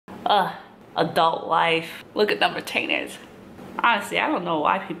Adult life. Look at them retainers. Honestly, I don't know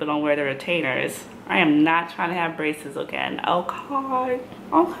why people don't wear the retainers. I am not trying to have braces again. Oh God.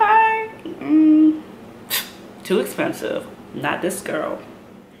 Okay. Too expensive. Not this girl.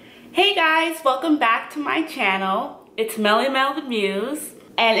 Hey guys, welcome back to my channel. It's Melly Mel the Muse.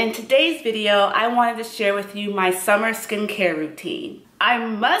 And in today's video, I wanted to share with you my summer skincare routine. I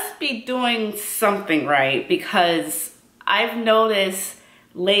must be doing something right because I've noticed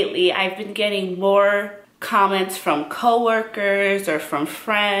lately I've been getting more comments from coworkers or from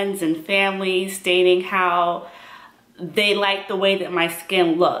friends and family stating how they like the way that my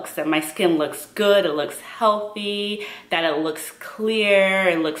skin looks, that my skin looks good, it looks healthy, that it looks clear,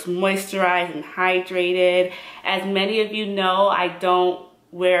 it looks moisturized and hydrated. As many of you know, I don't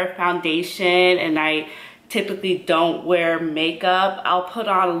wear foundation and I typically don't wear makeup. I'll put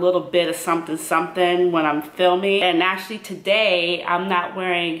on a little bit of something when I'm filming. And actually today, I'm not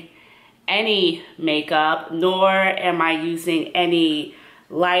wearing any makeup, nor am I using any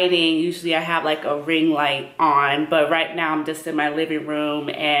lighting. Usually I have like a ring light on, but right now I'm just in my living room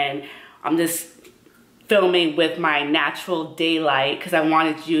and I'm just filming with my natural daylight because I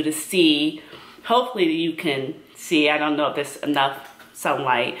wanted you to see. Hopefully you can see. I don't know if there's enough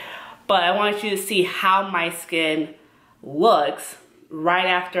sunlight, but I wanted you to see how my skin looks right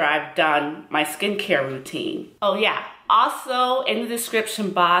after I've done my skincare routine. Oh yeah, also in the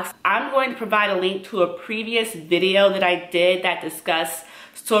description box, I'm going to provide a link to a previous video that I did that discussed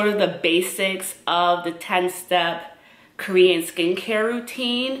sort of the basics of the 10-step Korean skincare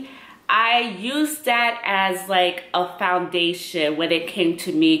routine. I used that as like a foundation when it came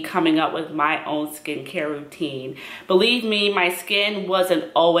to me coming up with my own skincare routine. Believe me, my skin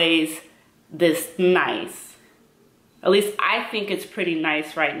wasn't always this nice. At least I think it's pretty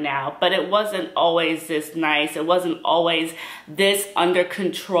nice right now, but it wasn't always this nice. It wasn't always this under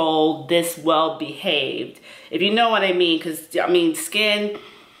control, this well behaved. If you know what I mean, because I mean skin,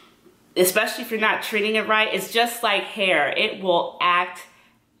 especially if you're not treating it right, it's just like hair. It will act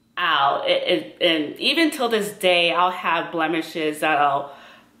out. And even till this day, I'll have blemishes that'll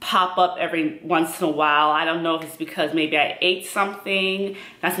pop up every once in a while. I don't know if it's because maybe I ate something.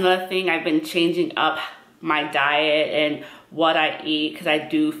 That's another thing. I've been changing up my diet and what I eat because I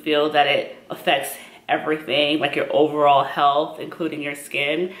do feel that it affects everything, like your overall health, including your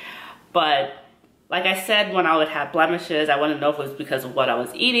skin. But like I said, when I would have blemishes, I wouldn't know if it was because of what I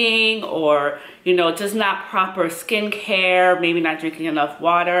was eating or, you know, just not proper skincare, maybe not drinking enough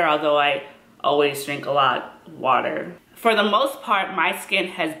water, although I always drink a lot of water. For the most part, my skin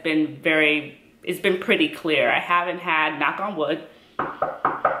has been it's been pretty clear. I haven't had, knock on wood,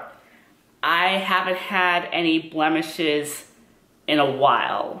 I haven't had any blemishes in a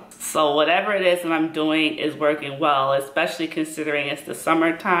while. So whatever it is that I'm doing is working well, especially considering it's the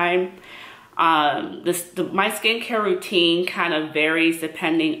summertime. My skincare routine kind of varies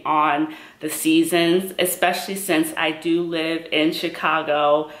depending on the seasons, especially since I do live in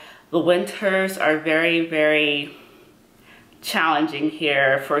Chicago. The winters are very, very challenging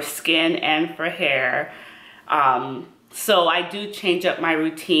here for skin and for hair. So I do change up my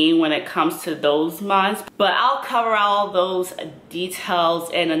routine when it comes to those months, but I'll cover all those details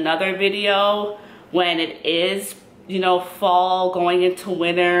in another video when it is, you know, fall going into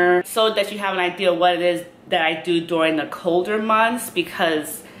winter, so that you have an idea what it is that I do during the colder months,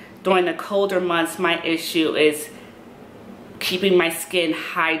 because during the colder months my issue is keeping my skin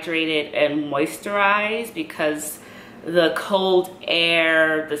hydrated and moisturized, because the cold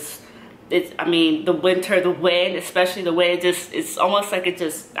air, the winter, the wind, especially the wind, it's almost like it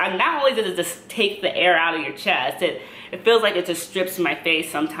just, not only does it just take the air out of your chest, it feels like it just strips my face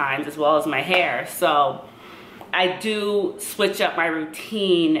sometimes as well as my hair. So I do switch up my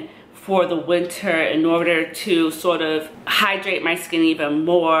routine for the winter in order to sort of hydrate my skin even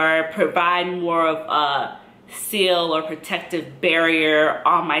more, provide more of a seal or protective barrier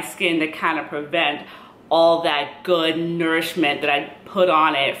on my skin to kind of prevent all that good nourishment that I put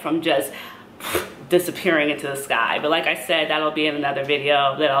on it from just disappearing into the sky. But like I said, that'll be in another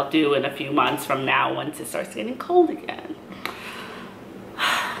video that I'll do in a few months from now once it starts getting cold again.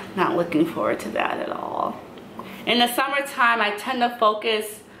 Not looking forward to that at all. In the summertime, I tend to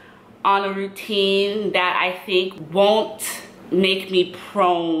focus on a routine that I think won't make me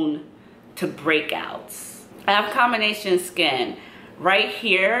prone to breakouts. I have combination skin. Right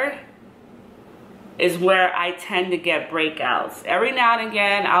here is where I tend to get breakouts. Every now and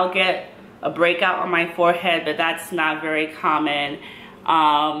again, I'll get a breakout on my forehead, but that's not very common.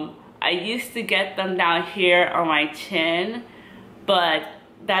 I used to get them down here on my chin, but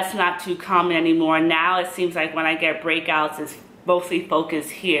that's not too common anymore. Now it seems like when I get breakouts, it's mostly focus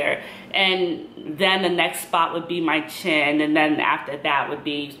here. And then the next spot would be my chin, and then after that would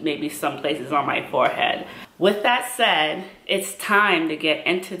be maybe some places on my forehead. With that said, it's time to get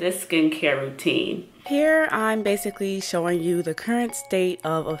into this skincare routine. Here I'm basically showing you the current state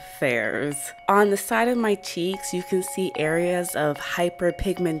of affairs. On the side of my cheeks, you can see areas of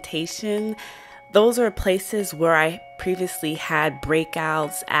hyperpigmentation. Those are places where I previously had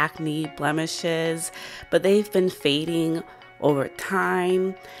breakouts, acne, blemishes, but they've been fading over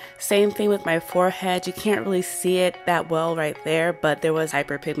time. Same thing with my forehead. You can't really see it that well right there, but there was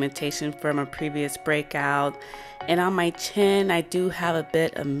hyperpigmentation from a previous breakout. And on my chin, I do have a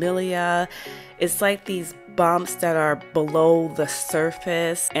bit of milia. It's like these bumps that are below the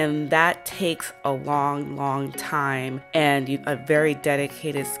surface, and that takes a long time and a very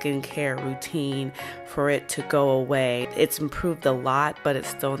dedicated skincare routine for it to go away. It's improved a lot, but it's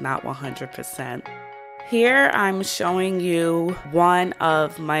still not 100%. Here I'm showing you one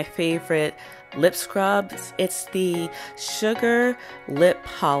of my favorite lip scrubs. It's the Sugar Lip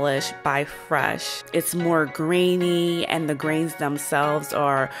Polish by Fresh. It's more grainy and the grains themselves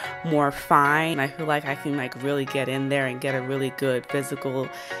are more fine. I feel like I can really get in there and get a really good physical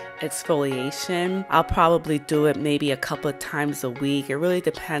exfoliation. I'll probably do it maybe a couple of times a week. It really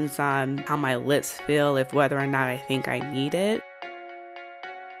depends on how my lips feel, if whether or not I think I need it.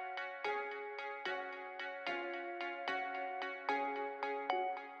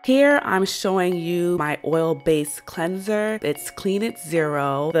 Here I'm showing you my oil-based cleanser. It's Clean It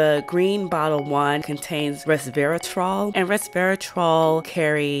Zero. The green bottle one contains resveratrol, and resveratrol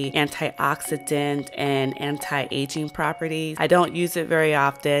carry antioxidant and anti-aging properties. I don't use it very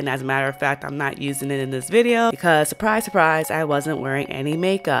often. As a matter of fact, I'm not using it in this video because, surprise, surprise, I wasn't wearing any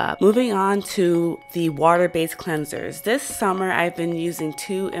makeup. Moving on to the water-based cleansers. This summer I've been using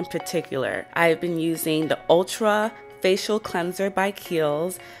two in particular. I've been using the Ultra Facial Cleanser by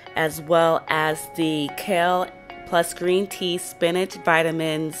Kiehl's, as well as the Kale plus Green Tea Spinach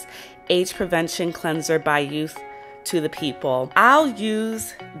Vitamins Age Prevention Cleanser by Youth to the People. I'll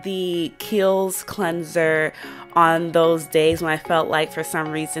use the Kiehl's cleanser on those days when I felt like for some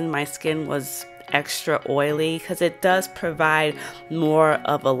reason my skin was extra oily, because it does provide more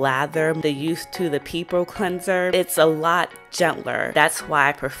of a lather. The Youth to the People cleanser, it's a lot gentler. That's why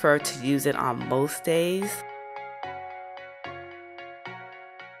I prefer to use it on most days.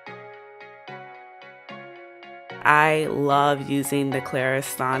 I love using the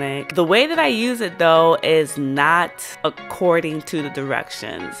Clarisonic. The way that I use it though is not according to the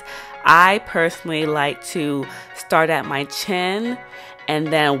directions. I personally like to start at my chin and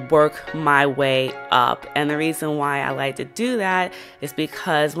then work my way up. And the reason why I like to do that is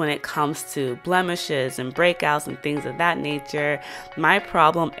because when it comes to blemishes and breakouts and things of that nature, my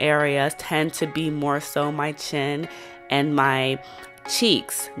problem areas tend to be more so my chin and my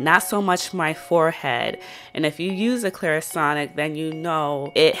cheeks, not so much my forehead. And if you use a Clarisonic, then you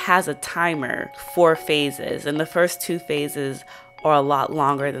know it has a timer, 4 phases, and the first 2 phases are a lot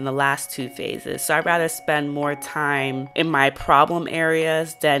longer than the last 2 phases. So I'd rather spend more time in my problem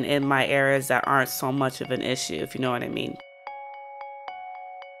areas than in my areas that aren't so much of an issue, if you know what I mean.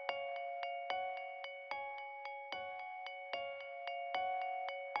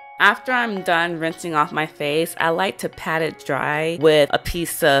 After I'm done rinsing off my face, I like to pat it dry with a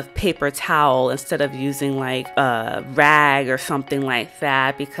piece of paper towel instead of using like a rag or something like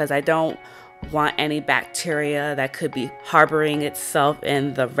that, because I don't want any bacteria that could be harboring itself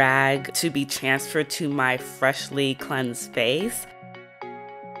in the rag to be transferred to my freshly cleansed face.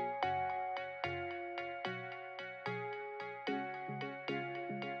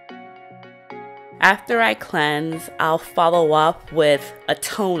 After I cleanse, I'll follow up with a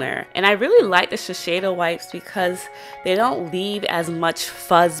toner. And I really like the Shiseido wipes because they don't leave as much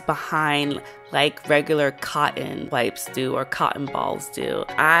fuzz behind like regular cotton wipes do or cotton balls do.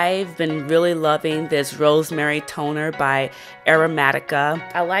 I've been really loving this Rosemary Toner by Aromatica.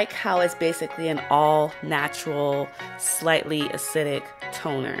 I like how it's basically an all natural, slightly acidic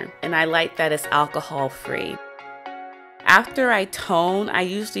toner. And I like that it's alcohol free. After I tone, I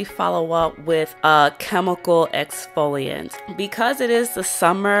usually follow up with a chemical exfoliant. Because it is the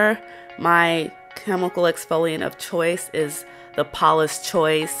summer, my chemical exfoliant of choice is the Paula's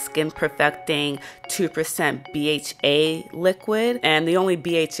Choice Skin Perfecting 2% BHA liquid. And the only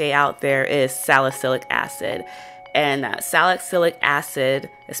BHA out there is salicylic acid. And salicylic acid,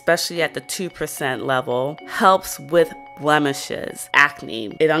 especially at the 2% level, helps with blemishes,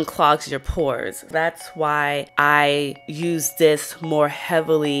 acne. It unclogs your pores. That's why I use this more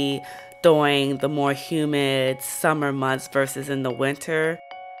heavily during the more humid summer months versus in the winter.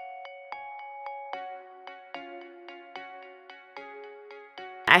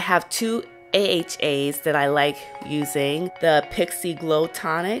 I have two AHAs that I like using. The Pixie Glow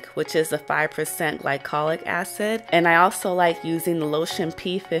Tonic, which is a 5% glycolic acid. And I also like using the Lotion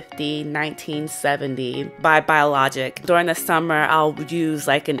P50 1970 by Biologic. During the summer, I'll use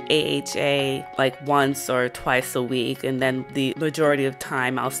like an AHA like once or twice a week. And then the majority of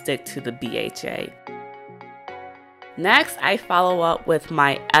time, I'll stick to the BHA. Next, I follow up with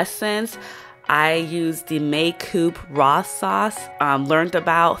my Essence. I use the Makeup Raw Sauce, learned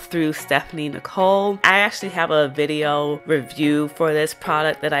about through Stephanie Nicole. I actually have a video review for this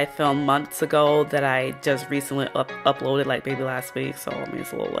product that I filmed months ago that I just recently uploaded like maybe last week, so I mean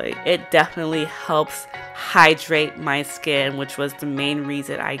it's a little late. It definitely helps hydrate my skin, which was the main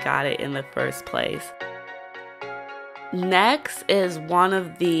reason I got it in the first place. Next is one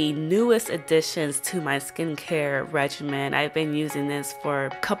of the newest additions to my skincare regimen. I've been using this for a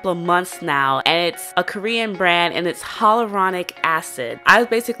couple of months now, and it's a Korean brand and it's hyaluronic acid. I was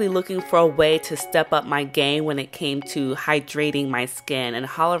basically looking for a way to step up my game when it came to hydrating my skin, and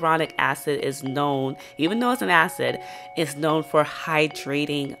hyaluronic acid is known, even though it's an acid, it's known for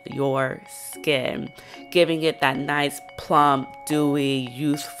hydrating your skin, giving it that nice, plump, dewy,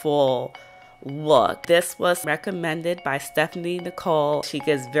 youthful look. This was recommended by Stephanie Nicole. She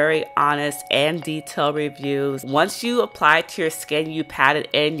gives very honest and detailed reviews. Once you apply it to your skin, you pat it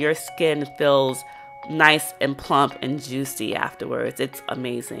in, your skin feels nice and plump and juicy afterwards. It's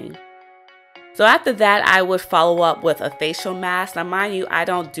amazing. So after that, I would follow up with a facial mask. Now mind you, I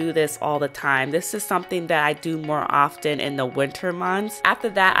don't do this all the time. This is something that I do more often in the winter months. After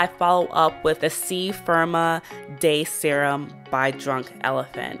that, I follow up with the C Firma Day Serum by Drunk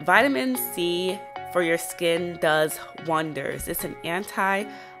Elephant. Vitamin C for your skin does wonders. It's an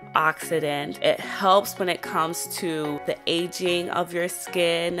antioxidant. It helps when it comes to the aging of your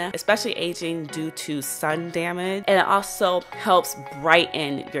skin, especially aging due to sun damage. And it also helps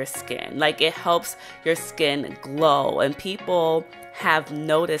brighten your skin. Like, it helps your skin glow, and people have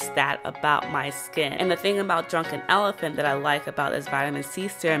noticed that about my skin. And the thing about Drunken Elephant that I like about this vitamin C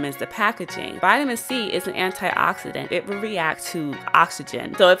serum is the packaging. Vitamin C is an antioxidant. It will react to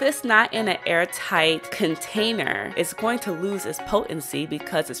oxygen. So if it's not in an airtight container, it's going to lose its potency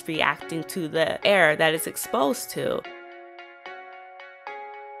because it's reacting to the air that it's exposed to.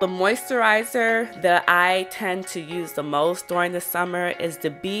 The moisturizer that I tend to use the most during the summer is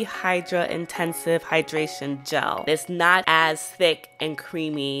the Be Hydra Intensive Hydration Gel. It's not as thick and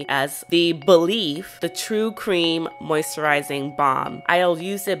creamy as the Belief, the True Cream Moisturizing Balm. I'll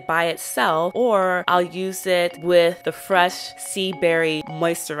use it by itself, or I'll use it with the Fresh Sea Berry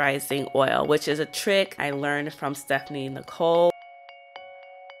Moisturizing Oil, which is a trick I learned from Stephanie Nicole.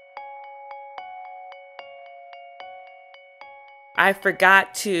 I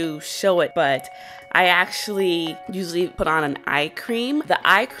forgot to show it, but I actually usually put on an eye cream. The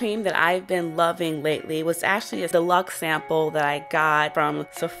eye cream that I've been loving lately was actually a deluxe sample that I got from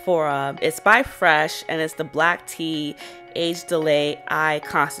Sephora. It's by Fresh, and it's the Black Tea Age Delay Eye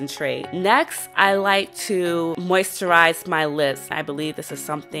Concentrate. Next, I like to moisturize my lips. I believe this is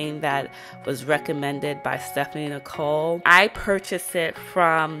something that was recommended by Stephanie Nicole. I purchased it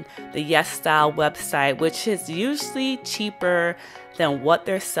from the Yes Style website, which is usually cheaper than what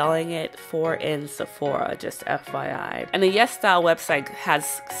they're selling it for in Sephora, just FYI. And the Yes Style website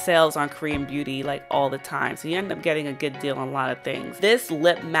has sales on Korean beauty like all the time, so you end up getting a good deal on a lot of things. This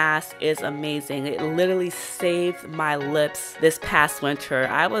lip mask is amazing. It literally saved my lips this past winter.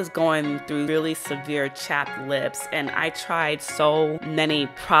 I was going through really severe chapped lips, and I tried so many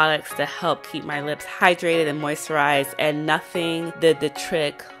products to help keep my lips hydrated and moisturized, and nothing did the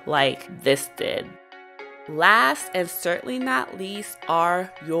trick like this did. Last and certainly not least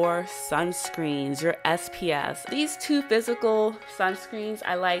are your sunscreens, your SPFs. These two physical sunscreens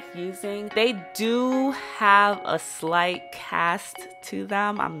I like using. They do have a slight cast to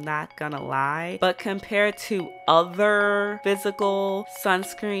them, I'm not gonna lie. But compared to other physical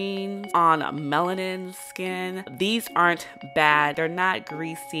sunscreens on melanin skin, these aren't bad. They're not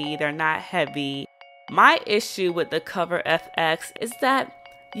greasy, they're not heavy. My issue with the Cover FX is that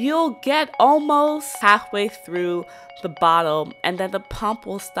you'll get almost halfway through the bottle and then the pump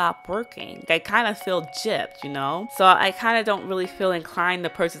will stop working. I kind of feel gypped, you know? So I kind of don't really feel inclined to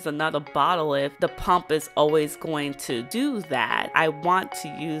purchase another bottle if the pump is always going to do that. I want to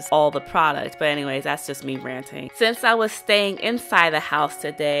use all the product, but anyways, that's just me ranting. Since I was staying inside the house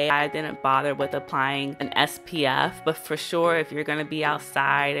today, I didn't bother with applying an SPF, but for sure, if you're gonna be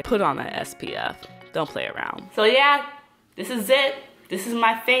outside, put on an SPF. Don't play around. So yeah, this is it. This is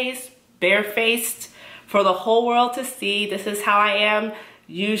my face, barefaced for the whole world to see. This is how I am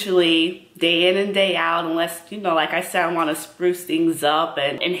usually day in and day out, unless, you know, like I said, I want to spruce things up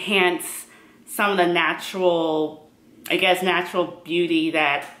and enhance some of the natural, I guess, natural beauty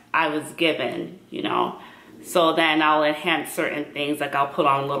that I was given, you know. So then I'll enhance certain things, like I'll put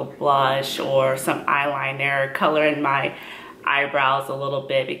on a little blush or some eyeliner, color in my eyebrows a little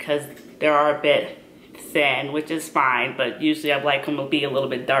bit because they are a bit thin, which is fine, but usually I like them to be a little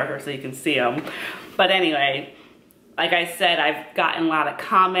bit darker so you can see them. But anyway, like I said, I've gotten a lot of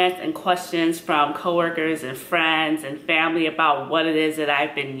comments and questions from coworkers and friends and family about what it is that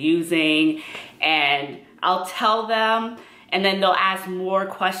I've been using, and I'll tell them, and then they'll ask more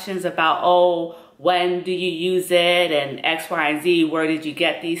questions about, oh, when do you use it, and X, Y, and Z, where did you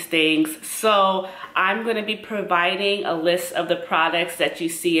get these things? So I'm going to be providing a list of the products that you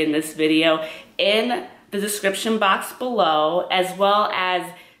see in this video in the description box below, as well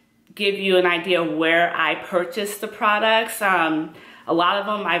as give you an idea of where I purchased the products. A lot of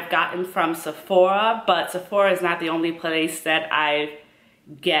them I've gotten from Sephora, but Sephora is not the only place that I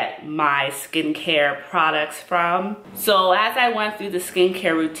get my skincare products from. So as I went through the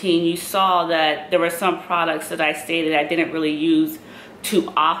skincare routine, you saw that there were some products that I stated I didn't really use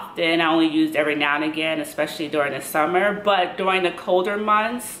too often. I only used every now and again, especially during the summer. But during the colder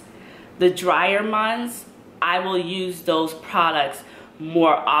months, the drier months, I will use those products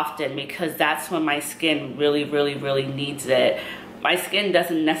more often because that's when my skin really needs it. My skin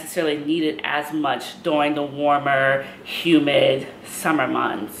doesn't necessarily need it as much during the warmer, humid summer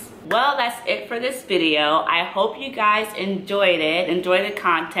months. Well, that's it for this video. I hope you guys enjoyed it, enjoyed the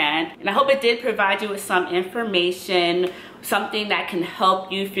content, and I hope it did provide you with some information, something that can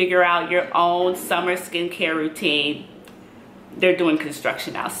help you figure out your own summer skincare routine. They're doing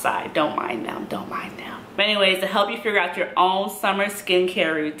construction outside. Don't mind them, don't mind them. But anyways, to help you figure out your own summer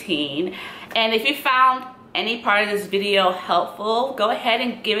skincare routine. And if you found any part of this video helpful, go ahead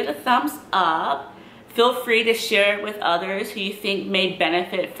and give it a thumbs up. Feel free to share it with others who you think may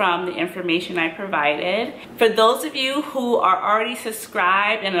benefit from the information I provided. For those of you who are already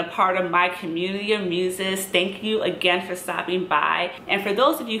subscribed and a part of my community of muses, thank you again for stopping by. And for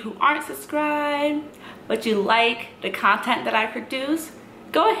those of you who aren't subscribed, but you like the content that I produce,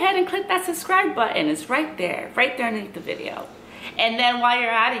 go ahead and click that subscribe button. It's right there underneath the video. And then while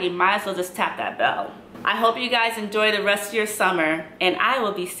you're at it, you might as well just tap that bell. I hope you guys enjoy the rest of your summer, and I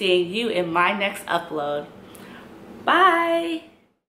will be seeing you in my next upload. Bye!